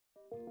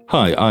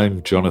Hi,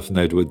 I'm Jonathan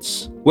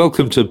Edwards.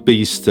 Welcome to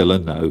Be Still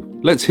and Know.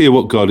 Let's hear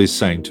what God is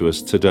saying to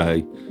us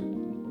today.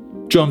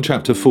 John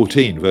chapter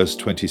 14, verse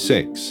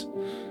 26.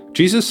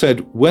 Jesus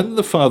said, "When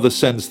the Father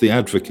sends the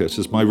Advocate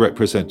as my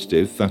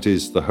representative, that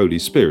is, the Holy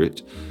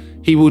Spirit,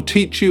 he will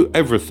teach you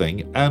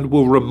everything and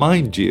will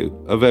remind you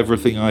of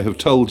everything I have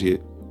told you."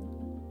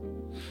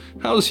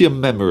 How's your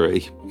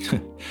memory?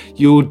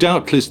 You'll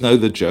doubtless know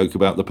the joke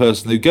about the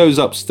person who goes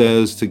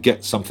upstairs to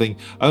get something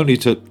only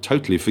to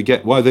totally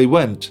forget why they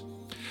went.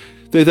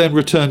 They then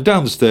return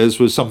downstairs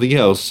with something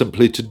else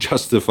simply to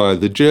justify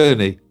the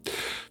journey.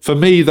 For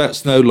me,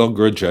 that's no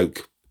longer a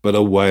joke, but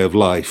a way of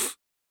life.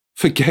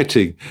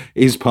 Forgetting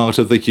is part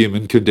of the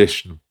human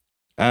condition,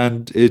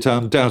 and it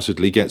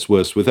undoubtedly gets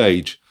worse with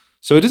age.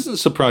 So it isn't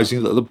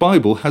surprising that the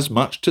Bible has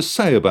much to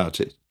say about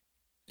it.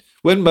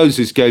 When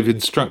Moses gave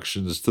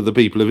instructions to the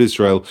people of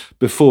Israel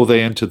before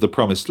they entered the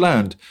Promised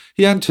Land,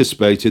 he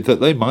anticipated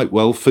that they might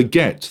well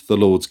forget the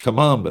Lord's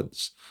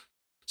commandments.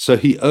 So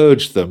he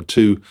urged them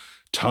to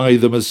tie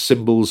them as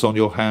symbols on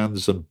your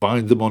hands and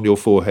bind them on your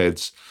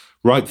foreheads.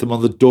 Write them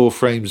on the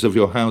doorframes of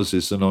your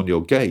houses and on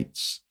your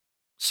gates.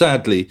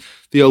 Sadly,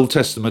 the Old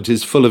Testament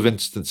is full of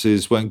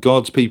instances when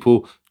God's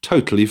people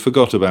totally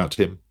forgot about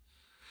him.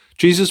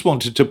 Jesus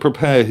wanted to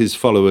prepare his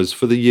followers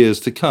for the years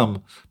to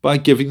come by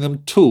giving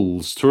them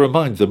tools to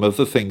remind them of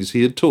the things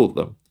he had taught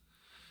them.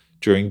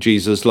 During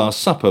Jesus' Last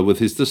Supper with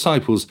his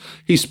disciples,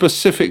 he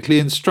specifically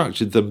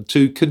instructed them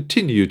to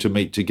continue to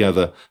meet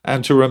together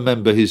and to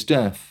remember his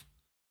death.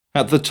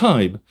 At the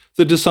time,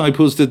 the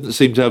disciples didn't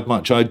seem to have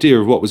much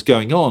idea of what was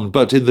going on,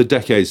 but in the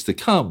decades to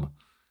come,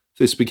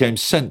 this became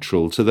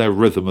central to their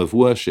rhythm of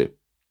worship.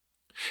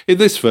 In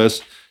this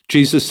verse,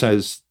 Jesus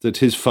says that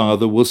his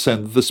Father will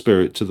send the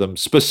Spirit to them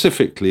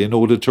specifically in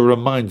order to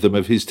remind them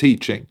of his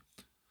teaching.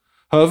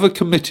 However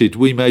committed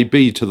we may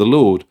be to the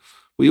Lord,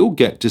 we all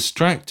get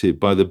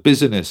distracted by the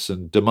busyness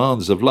and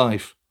demands of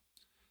life.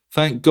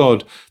 Thank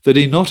God that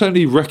he not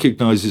only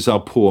recognizes our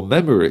poor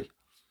memory,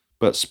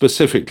 but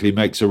specifically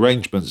makes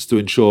arrangements to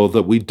ensure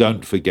that we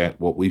don't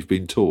forget what we've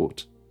been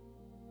taught.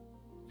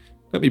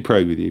 Let me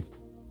pray with you.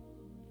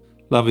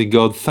 Loving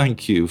God,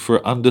 thank you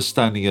for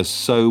understanding us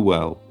so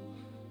well.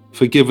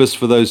 Forgive us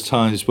for those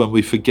times when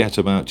we forget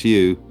about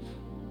you.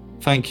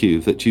 Thank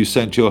you that you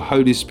sent your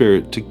Holy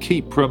Spirit to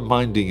keep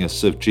reminding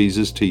us of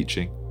Jesus'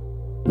 teaching.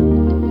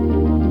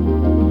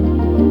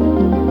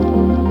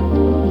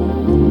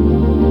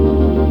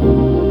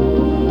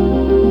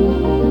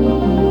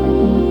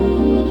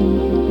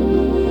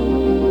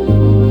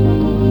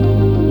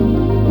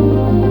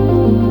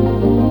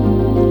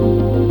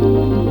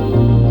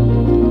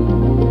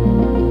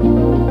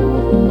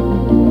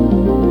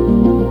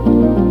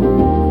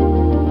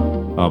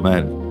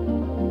 Amen.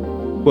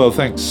 Well,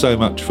 thanks so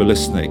much for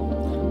listening.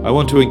 I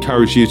want to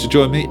encourage you to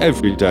join me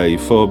every day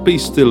for Be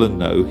Still and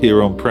Know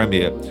here on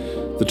Premier.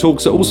 The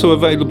talks are also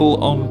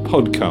available on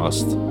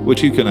podcast,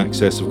 which you can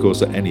access, of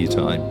course, at any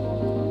time.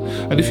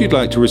 And if you'd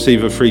like to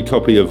receive a free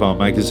copy of our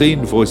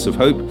magazine, Voice of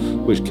Hope,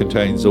 which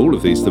contains all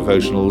of these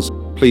devotionals,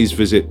 please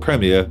visit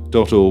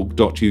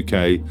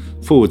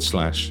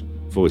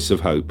premier.org.uk/Voice of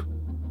Hope.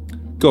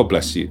 God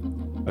bless you.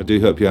 I do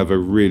hope you have a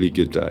really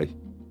good day.